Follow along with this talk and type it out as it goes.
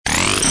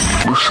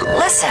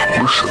Listen.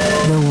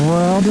 The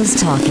world is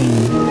talking.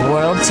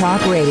 World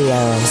Talk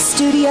Radio.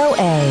 Studio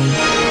A.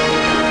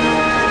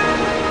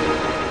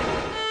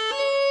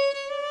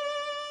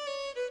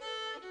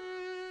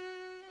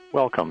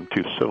 Welcome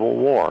to Civil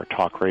War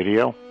Talk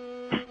Radio.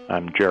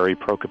 I'm Jerry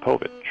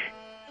Prokopovich.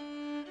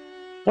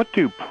 What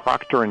do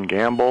Procter &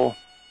 Gamble,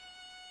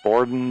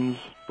 Borden's,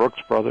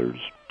 Brooks Brothers,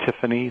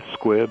 Tiffany,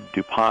 Squibb,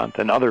 DuPont,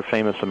 and other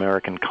famous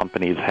American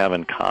companies have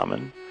in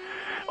common,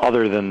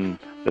 other than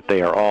that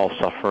they are all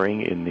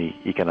suffering in the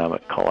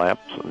economic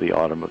collapse of the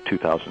autumn of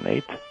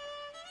 2008?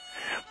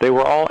 They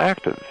were all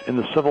active in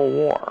the Civil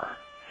War.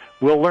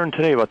 We'll learn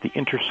today about the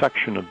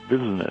intersection of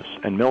business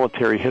and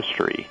military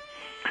history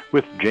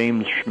with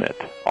James Schmidt,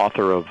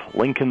 author of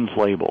Lincoln's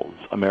Labels,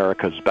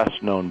 America's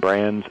Best-Known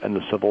Brands and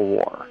the Civil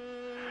War.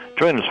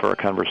 Join us for a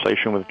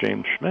conversation with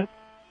James Schmidt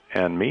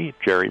and me,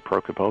 Jerry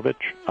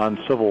Prokopovich, on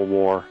Civil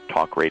War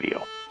Talk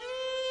Radio.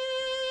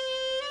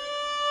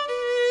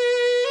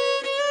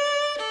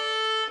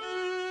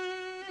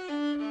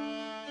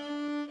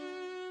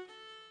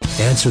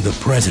 Answer the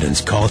President's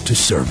call to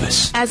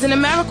service. As an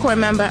AmeriCorps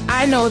member,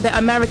 I know that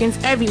Americans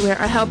everywhere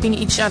are helping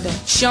each other,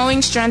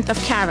 showing strength of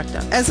character.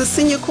 As a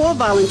senior Corps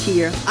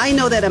volunteer, I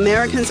know that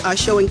Americans are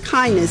showing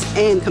kindness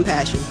and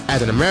compassion.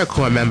 As an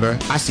AmeriCorps member,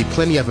 I see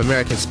plenty of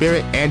American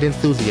spirit and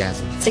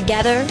enthusiasm.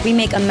 Together, we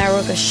make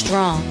America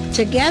strong.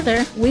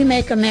 Together, we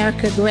make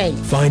America great.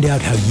 Find out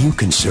how you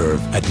can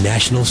serve at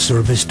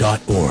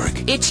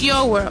nationalservice.org. It's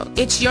your world.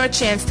 It's your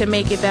chance to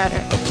make it better.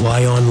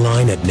 Apply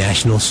online at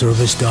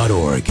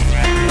nationalservice.org.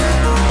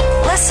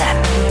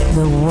 Listen.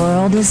 The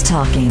world is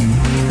talking.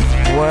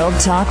 World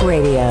Talk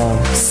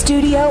Radio.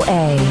 Studio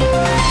A.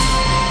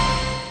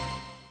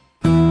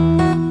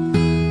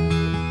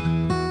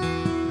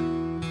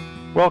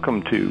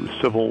 Welcome to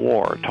Civil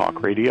War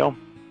Talk Radio.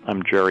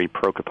 I'm Jerry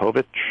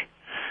Prokopovich,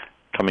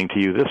 coming to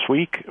you this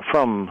week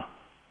from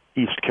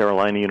East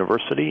Carolina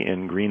University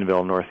in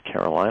Greenville, North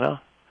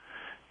Carolina,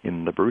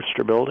 in the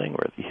Brewster Building,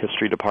 where the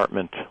history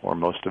department, or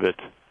most of it,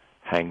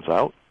 hangs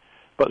out.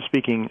 But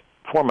speaking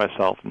for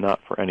myself, not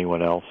for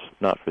anyone else,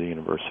 not for the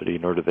university,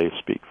 nor do they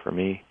speak for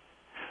me.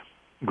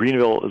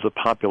 Greenville is a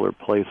popular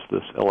place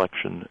this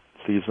election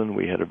season.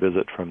 We had a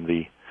visit from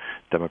the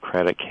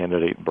Democratic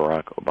candidate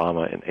Barack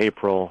Obama in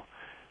April.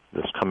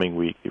 This coming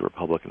week, the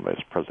Republican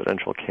vice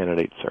presidential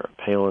candidate Sarah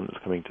Palin is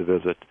coming to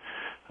visit.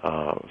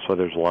 So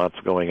there's lots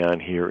going on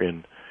here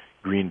in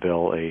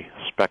Greenville, a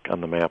speck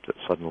on the map that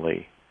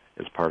suddenly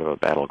is part of a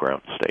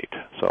battleground state.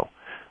 So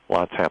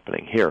lots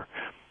happening here.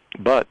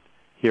 But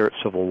here at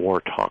Civil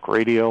War Talk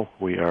Radio,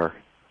 we are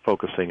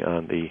focusing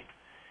on the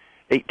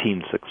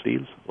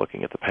 1860s,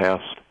 looking at the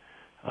past,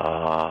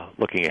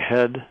 looking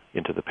ahead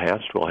into the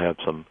past. We'll have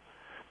some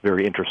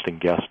very interesting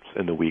guests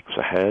in the weeks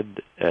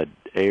ahead. Ed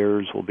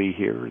Ayers will be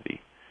here, the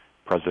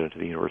president of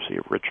the University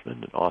of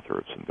Richmond and author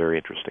of some very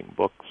interesting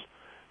books.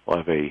 We'll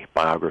have a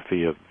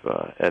biography of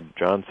Ed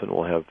Johnson.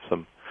 We'll have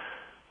some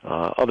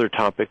other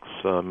topics,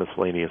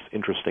 miscellaneous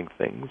interesting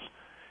things.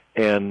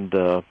 And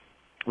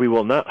we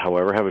will not,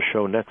 however, have a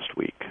show next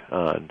week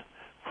on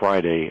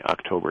Friday,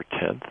 October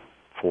 10th.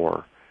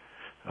 For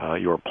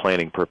your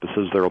planning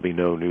purposes, there will be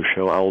no new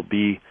show. I'll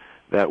be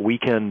that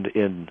weekend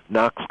in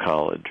Knox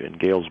College in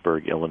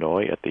Galesburg,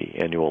 Illinois, at the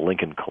annual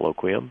Lincoln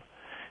Colloquium,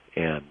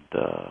 and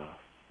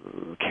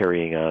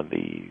carrying on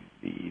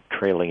the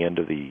trailing end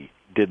of the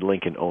Did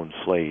Lincoln Own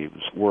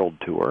Slaves World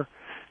Tour.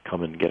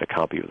 Come and get a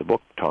copy of the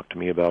book, talk to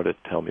me about it,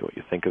 tell me what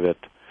you think of it,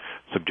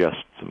 suggest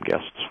some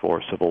guests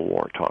for Civil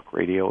War Talk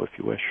Radio if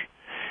you wish.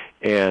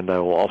 And I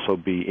will also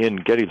be in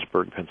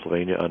Gettysburg,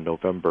 Pennsylvania on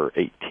November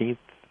 18th,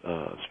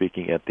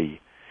 speaking at the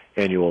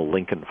annual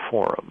Lincoln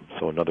Forum,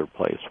 so another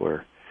place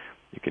where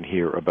you can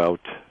hear about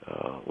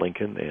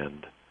Lincoln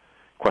and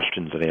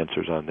questions and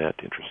answers on that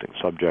interesting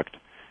subject,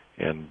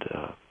 and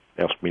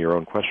ask me your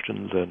own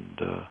questions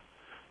and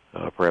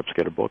perhaps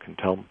get a book and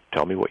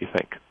tell me what you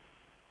think.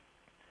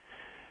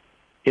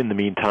 In the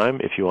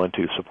meantime, if you want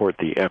to support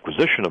the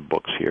acquisition of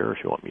books here,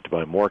 if you want me to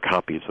buy more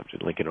copies of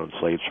Lincoln-Owned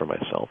Slaves for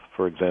myself,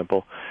 for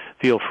example,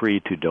 feel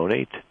free to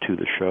donate to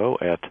the show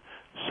at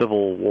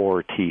Civil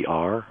War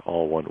TR,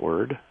 all one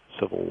word,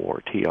 Civil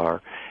War TR,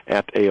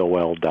 at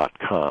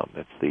AOL.com.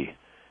 That's the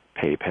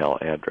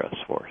PayPal address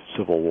for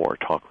Civil War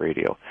Talk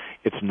Radio.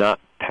 It's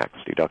not tax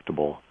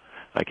deductible.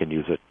 I can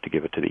use it to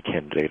give it to the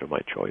candidate of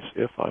my choice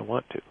if I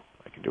want to.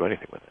 I can do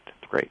anything with it.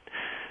 It's great.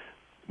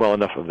 Well,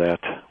 enough of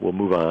that. We'll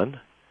move on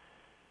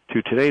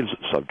to today's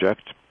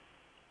subject.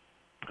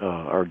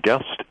 Our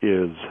guest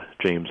is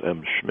James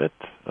M. Schmidt,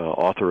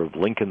 author of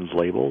Lincoln's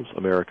Labels,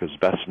 America's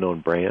Best-Known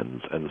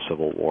Brands and the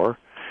Civil War.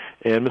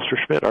 And Mr.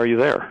 Schmidt, are you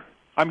there?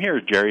 I'm here,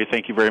 Jerry.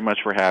 Thank you very much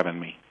for having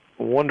me.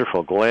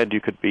 Wonderful. Glad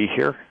you could be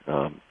here.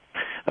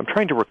 I'm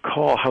trying to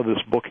recall how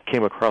this book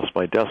came across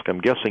my desk.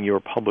 I'm guessing your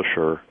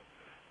publisher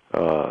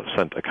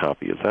sent a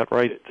copy. Is that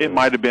right? It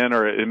might have been,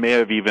 or it may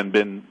have even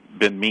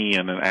been me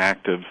in an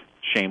act of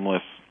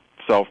shameless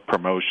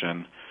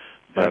self-promotion.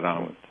 But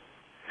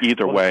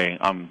either way,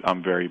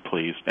 I'm very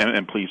pleased.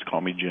 And please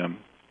call me Jim.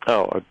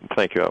 Oh,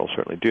 thank you. I will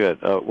certainly do it.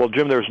 Well,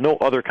 Jim, there's no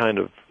other kind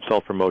of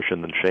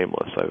self-promotion than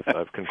shameless.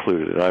 I've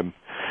concluded it.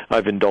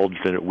 I've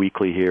indulged in it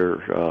weekly here,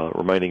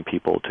 reminding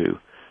people to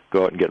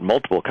go out and get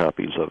multiple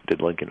copies of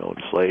Did Lincoln Own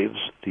Slaves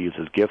to use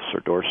as gifts or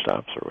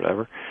doorstops or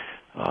whatever.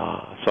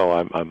 So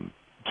I'm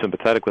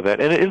sympathetic with that,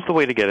 and it is the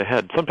way to get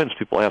ahead. Sometimes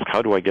people ask,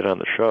 how do I get on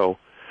the show?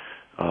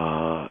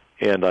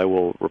 And I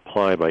will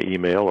reply by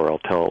email, or I'll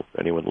tell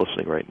anyone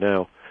listening right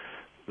now.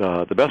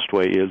 The best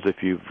way is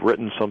if you've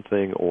written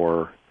something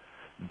or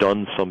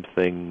done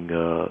something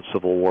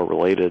Civil War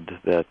related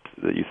that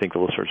you think the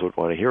listeners would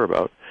want to hear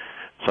about,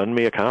 send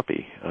me a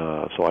copy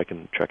so I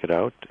can check it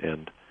out.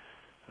 And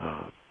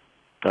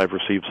I've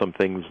received some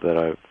things that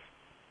I've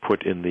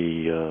put in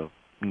the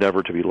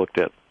never to be looked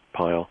at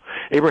pile.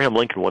 Abraham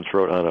Lincoln once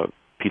wrote on a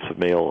piece of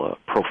mail,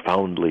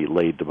 profoundly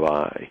laid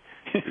by.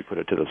 He put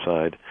it to the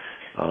side.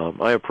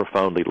 I have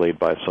profoundly laid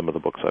by some of the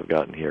books I've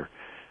gotten here.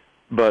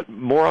 But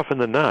more often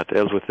than not,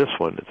 as with this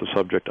one, it's a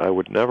subject I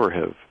would never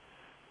have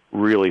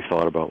really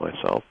thought about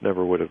myself,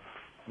 never would have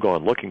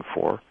gone looking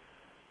for.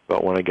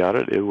 But when I got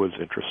it, it was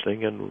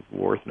interesting and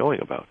worth knowing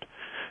about.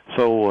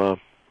 So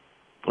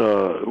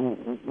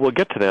we'll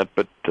get to that,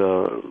 but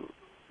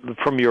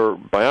from your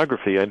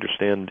biography, I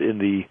understand in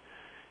the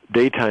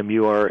daytime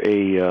you are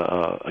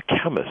a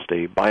chemist,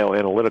 a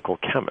bioanalytical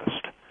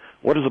chemist.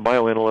 What does a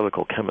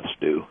bioanalytical chemist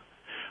do?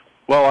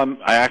 Well,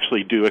 I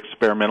actually do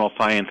experimental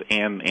science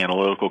and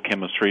analytical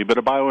chemistry, but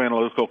a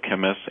bioanalytical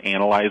chemist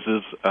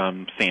analyzes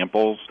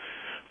samples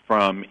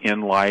from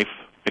in-life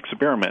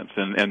experiments.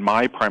 And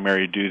my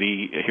primary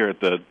duty here at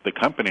the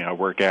company I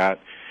work at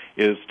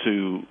is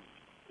to,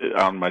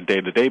 on my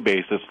day-to-day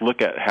basis,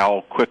 look at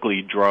how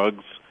quickly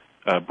drugs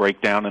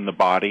break down in the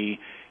body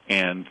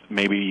and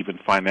maybe even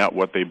find out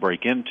what they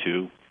break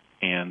into.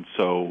 And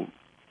so,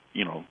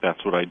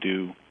 that's what I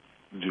do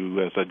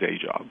as a day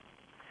job.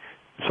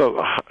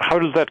 So how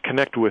does that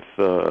connect with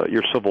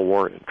your Civil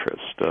War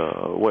interest?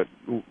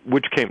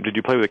 Did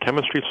you play with the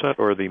chemistry set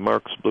or the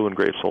Marx Blue and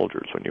Gray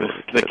Soldiers when you were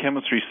a kid? The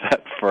chemistry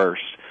set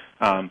first.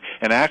 And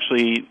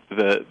actually,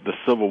 the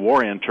Civil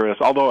War interest,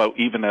 although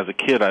even as a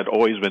kid I'd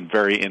always been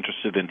very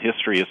interested in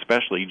history,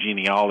 especially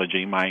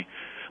genealogy. My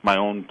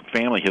own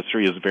family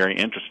history is very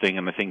interesting,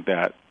 and I think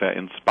that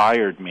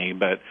inspired me.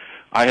 But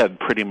I had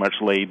pretty much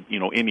laid,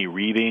 any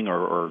reading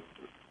or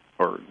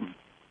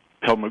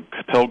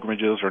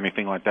pilgrimages or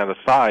anything like that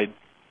aside,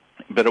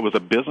 but it was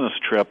a business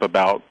trip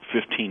about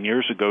 15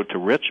 years ago to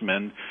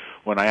Richmond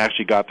when I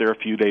actually got there a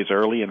few days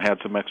early and had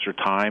some extra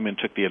time and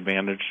took the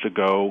advantage to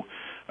go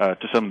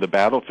to some of the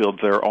battlefields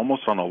there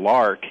almost on a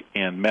lark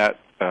and met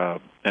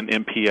an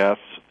MPS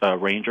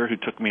ranger who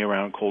took me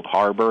around Cold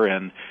Harbor,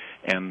 and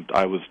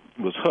I was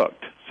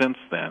hooked since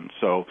then.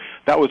 So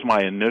that was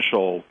my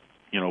initial,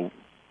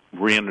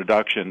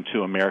 reintroduction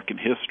to American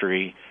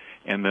history.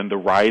 And then the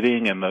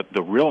writing and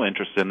the real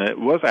interest in it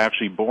was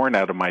actually born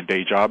out of my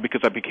day job because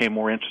I became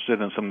more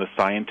interested in some of the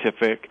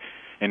scientific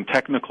and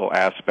technical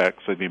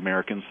aspects of the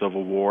American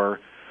Civil War,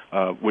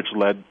 which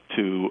led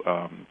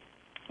to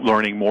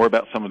learning more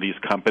about some of these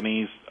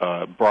companies,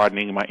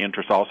 broadening my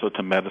interest also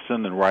to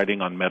medicine and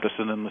writing on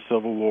medicine in the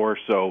Civil War.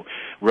 So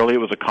really it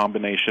was a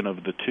combination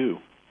of the two.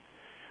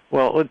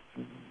 Well,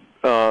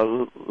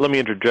 let me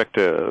interject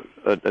a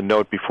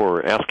note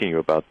before asking you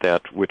about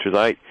that, which is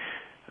I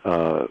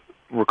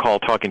recall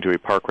talking to a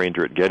park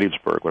ranger at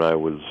Gettysburg when I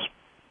was,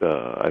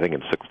 I think,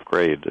 in 6th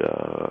grade,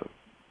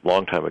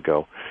 long time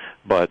ago.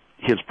 But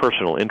his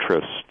personal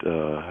interest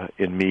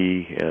in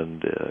me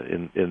and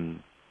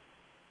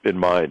in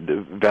my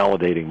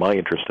validating my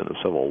interest in the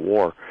Civil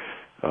War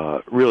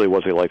really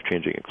was a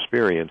life-changing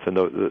experience. And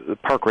the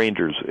park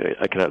rangers,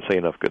 I cannot say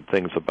enough good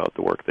things about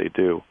the work they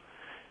do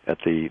at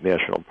the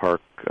national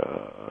park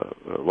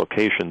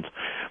locations.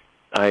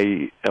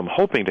 I am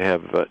hoping to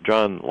have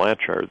John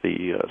Latchar,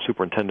 the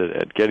superintendent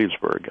at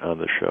Gettysburg, on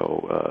the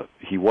show.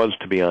 He was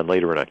to be on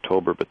later in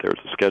October, but there's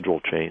a schedule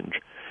change,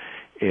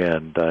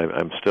 and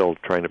I'm still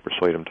trying to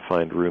persuade him to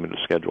find room in the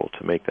schedule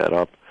to make that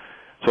up.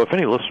 So if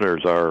any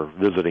listeners are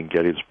visiting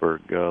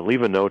Gettysburg,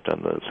 leave a note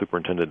on the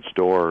superintendent's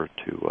door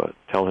to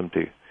tell him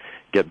to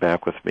get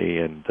back with me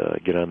and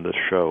get on this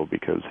show,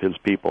 because his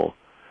people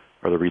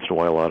are the reason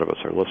why a lot of us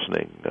are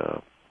listening,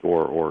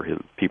 or his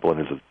people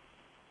in his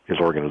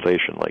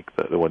organization, like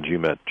the ones you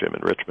met, Jim, in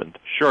Richmond.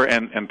 Sure,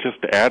 and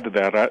just to add to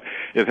that,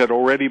 it had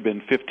already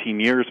been 15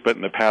 years, but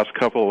in the past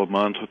couple of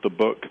months with the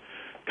book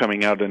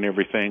coming out and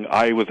everything,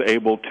 I was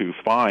able to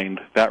find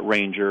that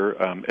ranger,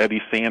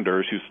 Eddie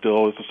Sanders, who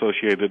still is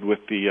associated with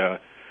the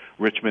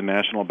Richmond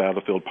National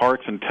Battlefield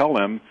Parks, and tell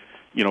him,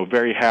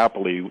 very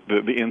happily,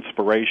 the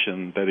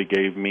inspiration that he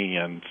gave me.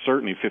 And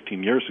certainly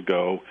 15 years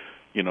ago,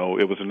 it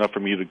was enough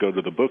for me to go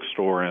to the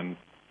bookstore and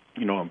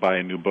buy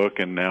a new book,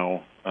 and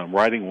now I'm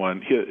writing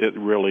one. It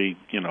really,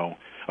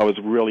 I was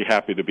really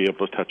happy to be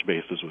able to touch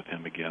bases with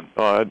him again.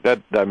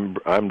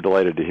 I'm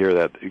delighted to hear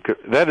that.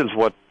 That is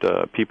what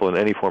people in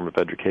any form of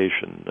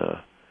education,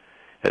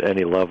 at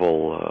any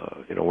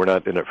level, we're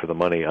not in it for the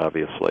money,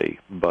 obviously,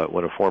 but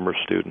when a former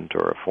student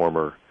or a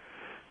former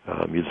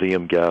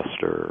museum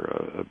guest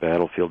or a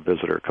battlefield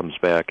visitor comes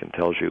back and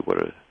tells you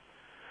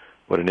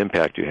what what an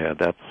impact you had,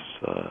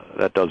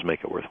 that does make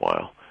it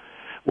worthwhile.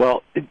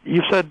 Well,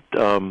 you said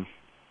you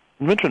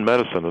mentioned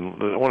medicine,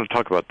 and I want to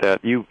talk about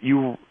that.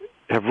 You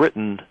have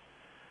written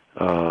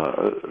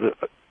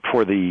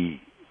for the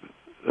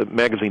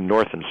magazine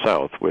North and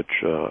South, which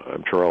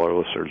I'm sure all our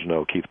listeners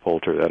know. Keith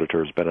Poulter, the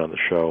editor, has been on the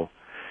show.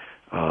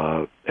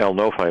 Al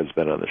Nofi has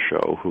been on the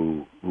show,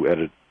 who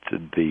edited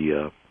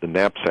the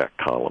knapsack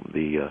column,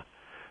 the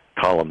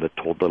column that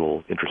told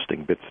little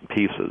interesting bits and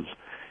pieces.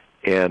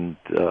 And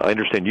I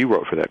understand you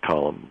wrote for that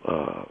column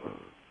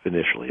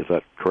initially. Is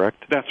that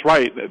correct? That's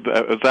right. It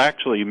was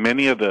actually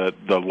many of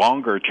the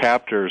longer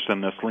chapters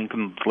in this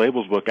Lincoln's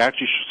Labels book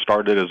actually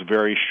started as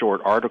very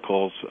short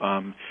articles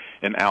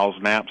in Al's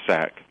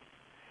knapsack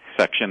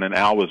section, and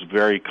Al was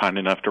very kind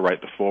enough to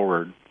write the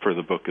foreword for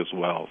the book as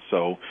well.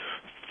 So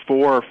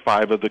 4 or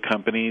 5 of the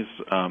companies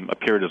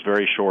appeared as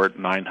very short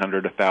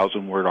 900,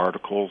 1,000-word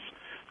articles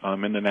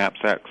in the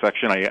knapsack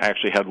section. I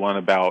actually had one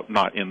about,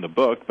 not in the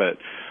book, but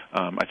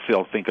I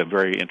still think a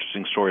very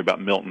interesting story about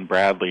Milton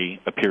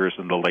Bradley appears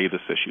in the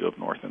latest issue of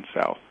North and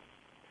South.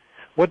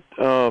 What?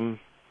 I'm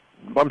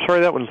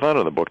sorry, that one's not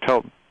in the book.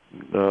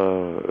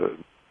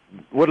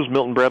 What does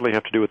Milton Bradley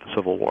have to do with the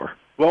Civil War?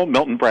 Well,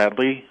 Milton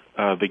Bradley,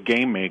 the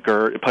game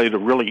maker, played a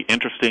really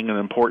interesting and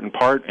important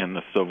part in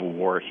the Civil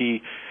War.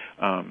 He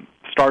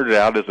started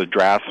out as a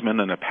draftsman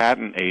and a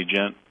patent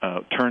agent,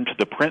 turned to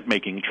the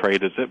printmaking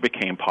trade as it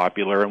became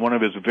popular, and one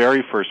of his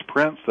very first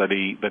prints that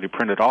he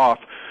printed off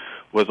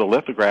was a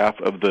lithograph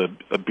of the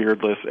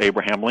beardless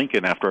Abraham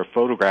Lincoln after a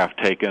photograph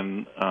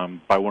taken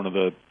by one of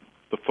the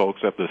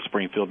folks at the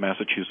Springfield,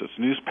 Massachusetts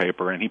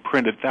newspaper, and he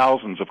printed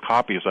thousands of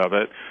copies of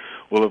it.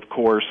 Well, of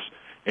course,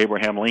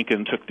 Abraham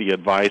Lincoln took the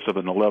advice of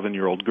an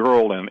 11-year-old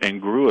girl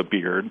and grew a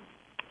beard.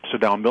 So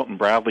now Milton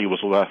Bradley was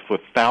left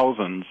with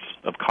thousands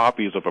of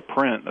copies of a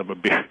print of a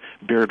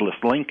beardless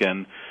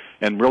Lincoln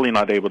and really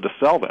not able to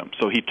sell them.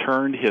 So he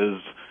turned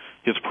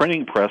his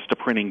printing press to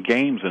printing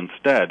games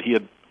instead. He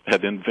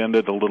had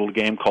invented a little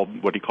game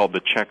called what he called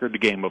the checkered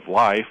game of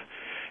life,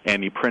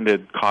 and he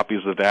printed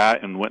copies of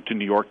that and went to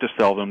New York to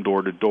sell them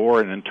door to door,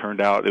 and it turned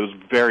out it was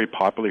very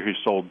popular. He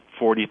sold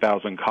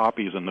 40,000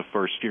 copies in the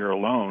first year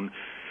alone,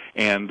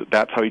 and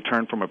that's how he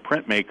turned from a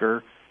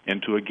printmaker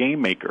into a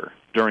game maker.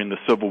 During the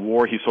Civil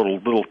War, he sold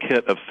a little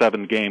kit of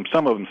 7 games,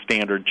 some of them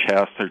standard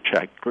chess or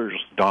checkers,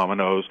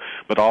 dominoes,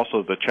 but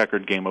also the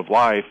checkered game of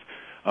life,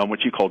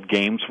 which he called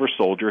Games for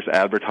Soldiers,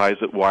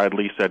 advertised it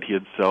widely, said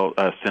he'd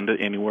send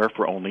it anywhere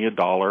for only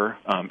 $1,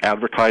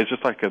 advertised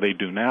just like they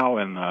do now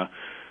in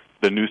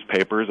the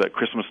newspapers at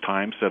Christmas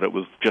time, said it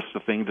was just a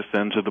thing to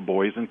send to the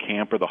boys in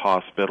camp or the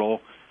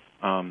hospital.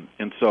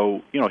 And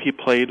so, he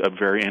played a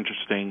very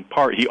interesting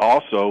part. He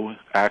also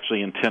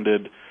actually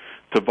intended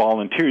to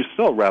volunteer. He's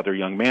still a rather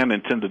young man,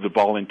 intended to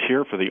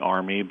volunteer for the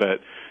Army,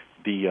 but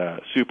the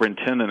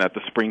superintendent at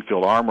the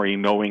Springfield Armory,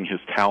 knowing his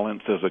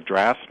talents as a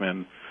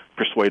draftsman,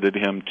 persuaded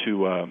him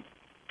to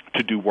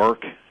do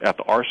work at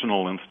the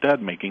arsenal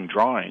instead, making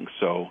drawings.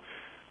 So,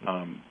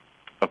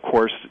 of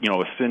course,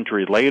 a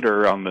century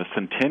later, on the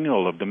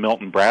centennial of the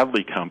Milton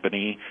Bradley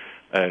Company,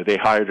 they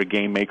hired a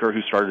game maker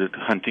who started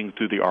hunting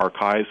through the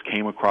archives,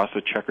 came across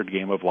a checkered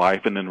game of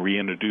life, and then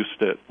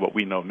reintroduced it, what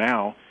we know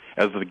now,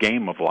 as the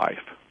game of life.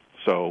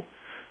 So,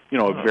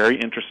 a very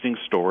interesting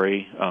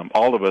story.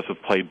 All of us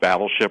have played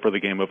Battleship or the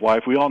Game of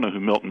Life. We all know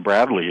who Milton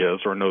Bradley is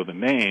or know the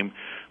name,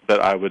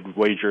 but I would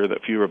wager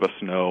that few of us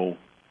know,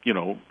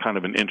 kind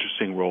of an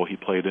interesting role he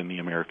played in the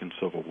American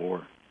Civil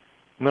War.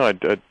 No,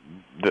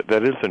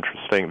 that is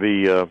interesting.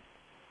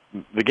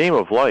 The Game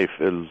of Life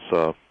is,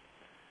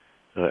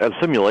 as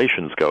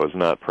simulations go, is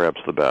not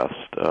perhaps the best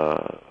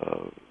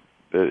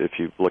if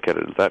you look at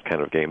it as that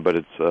kind of game. But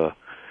it's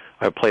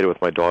I've played it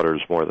with my daughters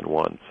more than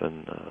once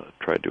and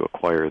tried to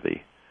acquire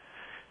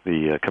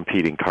the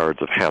competing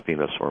cards of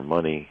happiness or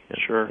money. And,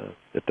 sure,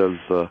 it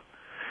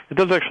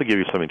does actually give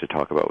you something to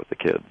talk about with the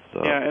kids.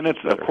 Yeah, and it's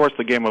of course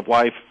the Game of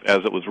Life, as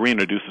it was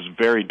reintroduced, is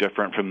very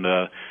different from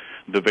the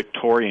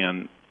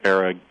Victorian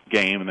era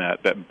game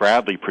that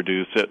Bradley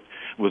produced. It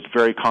was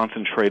very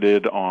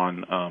concentrated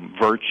on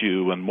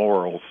virtue and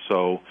morals.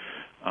 So,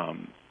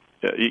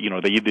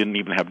 they didn't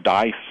even have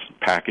dice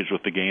packaged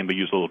with the game. They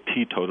used a little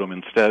teetotum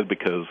instead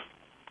because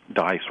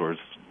dice was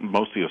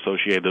mostly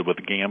associated with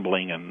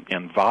gambling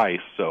and vice.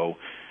 So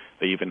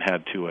they even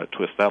had to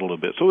twist that a little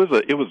bit. So it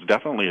was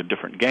definitely a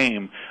different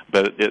game,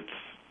 but it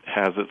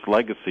has its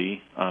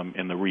legacy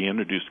in the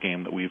reintroduced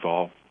game that we've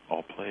all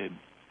played.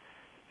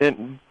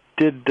 And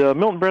did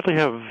Milton Bradley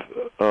have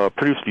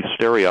produced the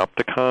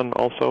Stereopticon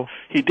also?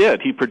 He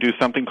did. He produced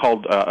something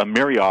called a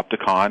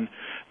Myriopticon,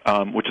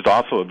 which is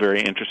also a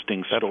very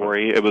interesting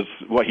story. It was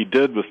what he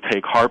did was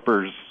take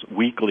Harper's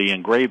Weekly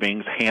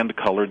engravings,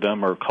 hand-colored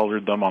them or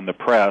colored them on the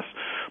press,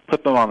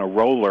 put them on a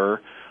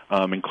roller,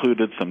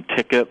 included some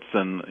tickets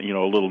and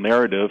a little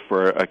narrative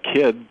for a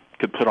kid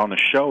could put on a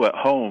show at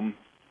home,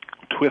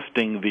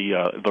 twisting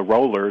the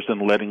rollers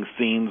and letting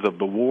scenes of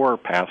the war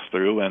pass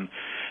through and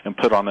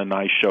put on a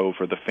nice show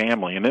for the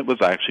family. And it was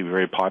actually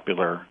very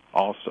popular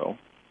also.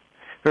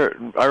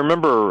 I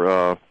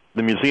remember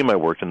the museum I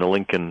worked in,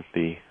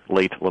 the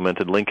late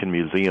lamented Lincoln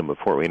Museum of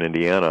Fort Wayne,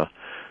 Indiana,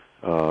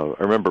 I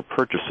remember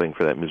purchasing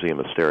for that museum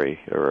a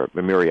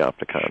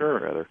Myriopticon,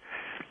 rather,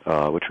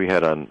 which we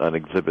had on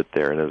exhibit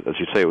there. And as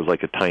you say, it was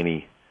like a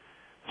tiny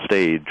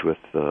stage with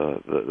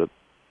the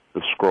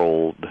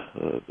scrolled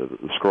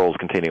the scrolls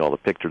containing all the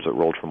pictures that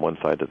rolled from one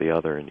side to the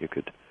other, and you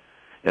could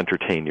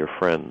entertain your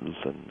friends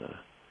and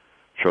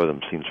show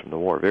them scenes from the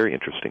war. Very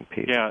interesting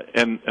piece. Yeah,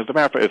 and as a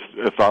matter of fact,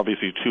 it's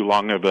obviously too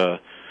long of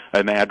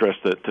an address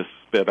to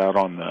spit out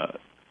on the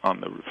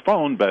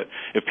phone, but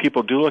if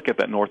people do look at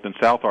that North and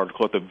South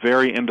article, at the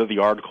very end of the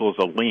article is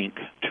a link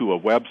to a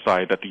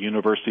website at the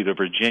University of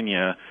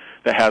Virginia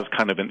that has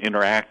kind of an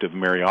interactive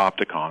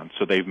Myriopticon.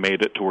 So they've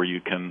made it to where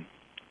you can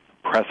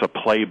press a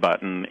play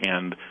button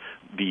and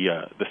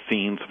the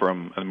scenes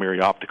from a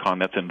Myriopticon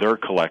that's in their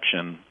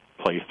collection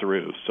play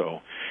through.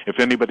 So if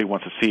anybody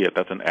wants to see it,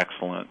 that's an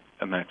excellent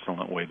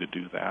way to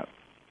do that.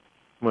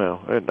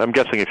 Well, I'm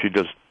guessing if you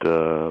just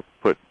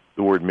put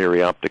the word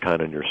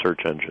Myriopticon in your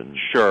search engine,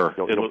 sure,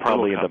 it'll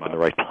probably end up in the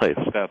right place.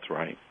 That's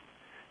right.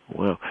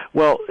 Well,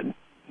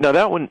 now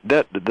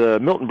the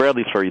Milton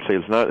Bradley story you say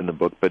is not in the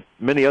book, but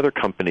many other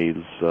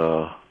companies,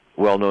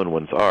 well-known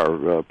ones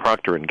are.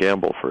 Procter &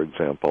 Gamble, for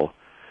example.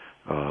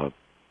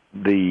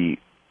 The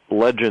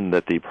legend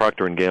that the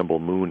Procter & Gamble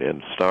moon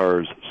and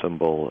stars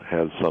symbol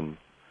has some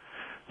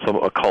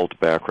occult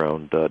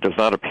background does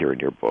not appear in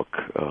your book.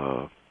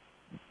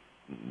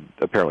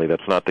 Apparently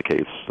that's not the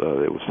case.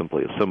 It was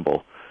simply a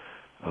symbol.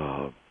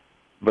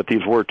 But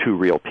these were two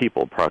real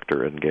people,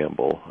 Procter &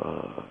 Gamble.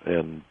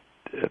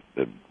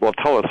 Well,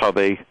 tell us how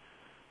they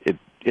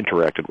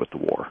interacted with the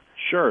war.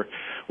 Sure.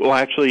 Well,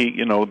 actually,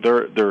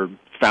 their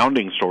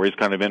founding story is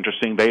kind of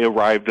interesting. They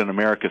arrived in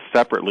America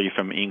separately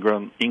from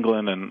England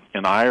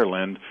and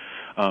Ireland,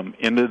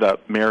 ended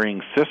up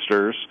marrying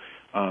sisters,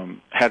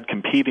 had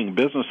competing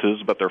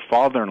businesses, but their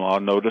father-in-law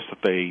noticed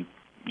that they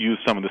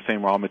used some of the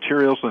same raw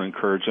materials and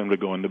encouraged them to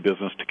go into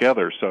business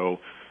together. So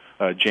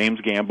James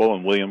Gamble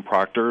and William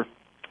Procter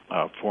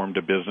formed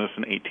a business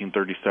in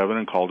 1837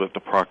 and called it the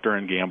Procter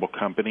 & Gamble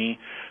Company.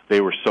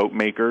 They were soap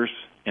makers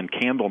and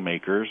candle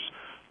makers.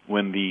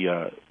 When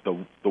the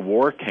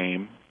war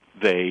came,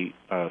 they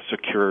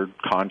secured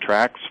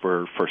contracts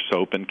for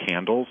soap and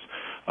candles,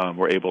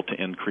 were able to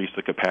increase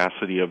the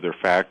capacity of their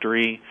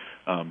factory,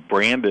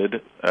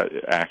 branded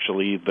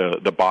actually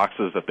the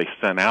boxes that they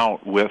sent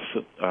out with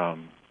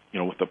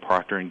with the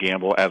Procter &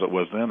 Gamble, as it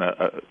was then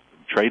a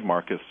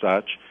trademark as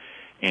such,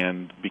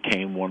 and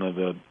became one of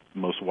the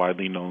most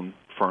widely known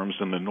firms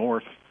in the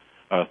North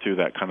through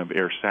that kind of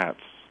ersatz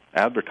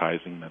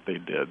advertising that they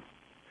did.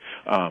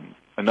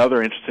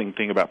 Another interesting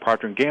thing about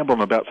Procter & Gamble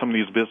and about some of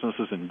these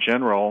businesses in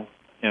general,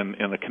 and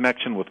a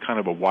connection with kind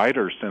of a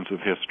wider sense of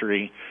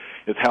history,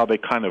 is how they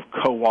kind of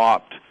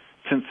co-opt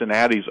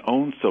Cincinnati's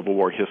own Civil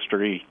War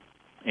history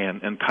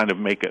and kind of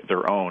make it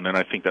their own. And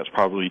I think that's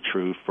probably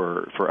true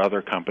for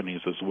other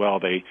companies as well.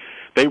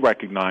 They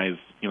recognize,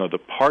 the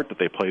part that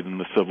they played in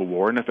the Civil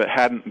War, and if it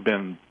hadn't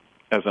been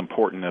as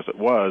important as it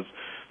was,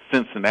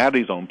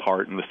 Cincinnati's own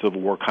part in the Civil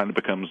War kind of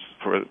becomes,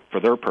 for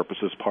their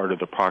purposes, part of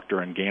the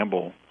Procter &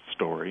 Gamble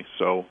story.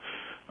 So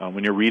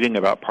when you're reading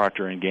about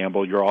Procter &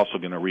 Gamble, you're also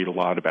going to read a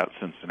lot about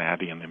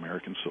Cincinnati and the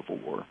American Civil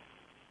War.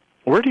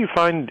 Where do you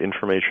find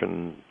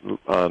information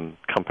on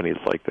companies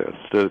like this?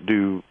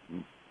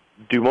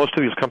 Do most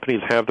of these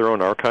companies have their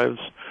own archives?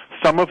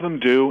 Some of them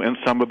do, and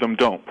some of them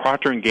don't.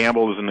 Procter &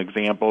 Gamble is an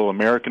example.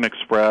 American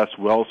Express,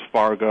 Wells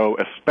Fargo,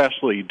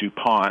 especially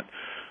DuPont,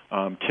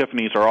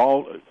 Tiffany's are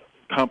all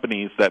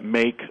companies that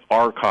make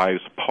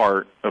archives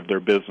part of their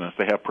business.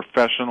 They have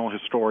professional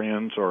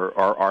historians or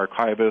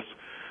archivists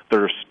that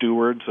are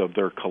stewards of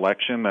their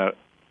collection that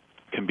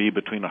can be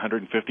between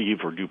 150,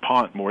 for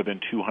DuPont, more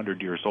than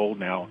 200 years old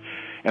now.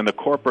 And the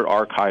corporate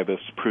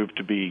archivists proved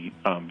to be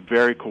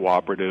very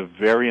cooperative,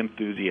 very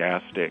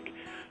enthusiastic,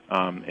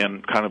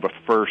 and kind of a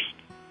first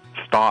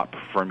stop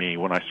for me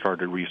when I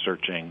started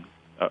researching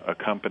a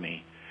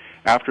company.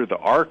 After the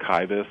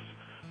archivists,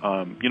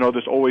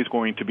 there's always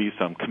going to be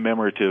some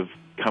commemorative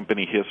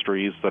company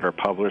histories that are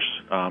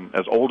published.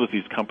 As old as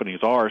these companies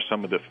are,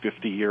 some of the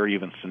 50-year,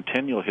 even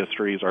centennial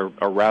histories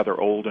are rather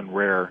old and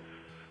rare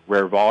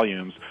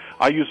volumes.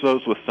 I use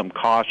those with some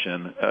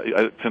caution,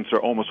 since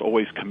they're almost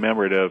always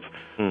commemorative.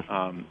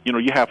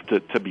 You have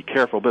to be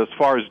careful. But as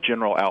far as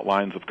general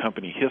outlines of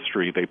company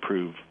history, they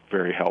prove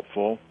very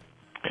helpful.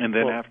 And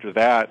then after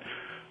that,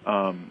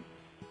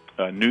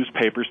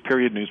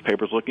 period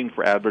newspapers, looking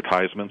for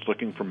advertisements,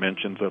 looking for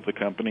mentions of the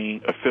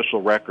company,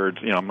 official records.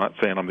 I'm not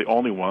saying I'm the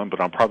only one, but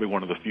I'm probably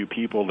one of the few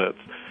people that's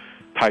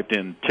typed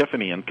in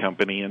Tiffany and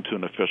Company into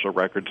an official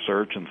record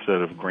search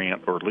instead of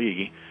Grant or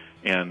Lee,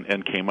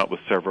 and came up with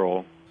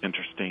several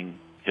interesting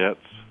hits.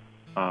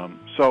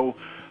 So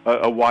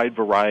a wide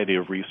variety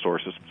of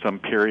resources, some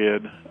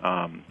period,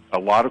 a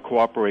lot of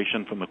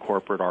cooperation from the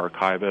corporate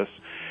archivists,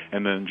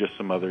 and then just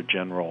some other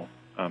general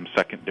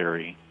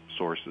secondary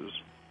sources.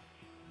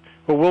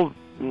 Well,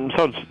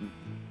 sounds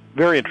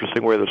very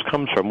interesting where this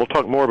comes from. We'll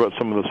talk more about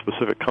some of the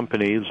specific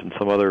companies and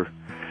some other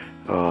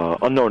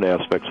unknown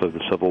aspects of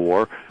the Civil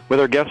War with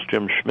our guest,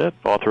 Jim Schmidt,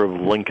 author of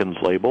Lincoln's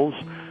Labels.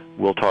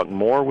 We'll talk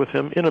more with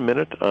him in a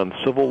minute on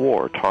Civil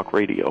War Talk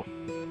Radio.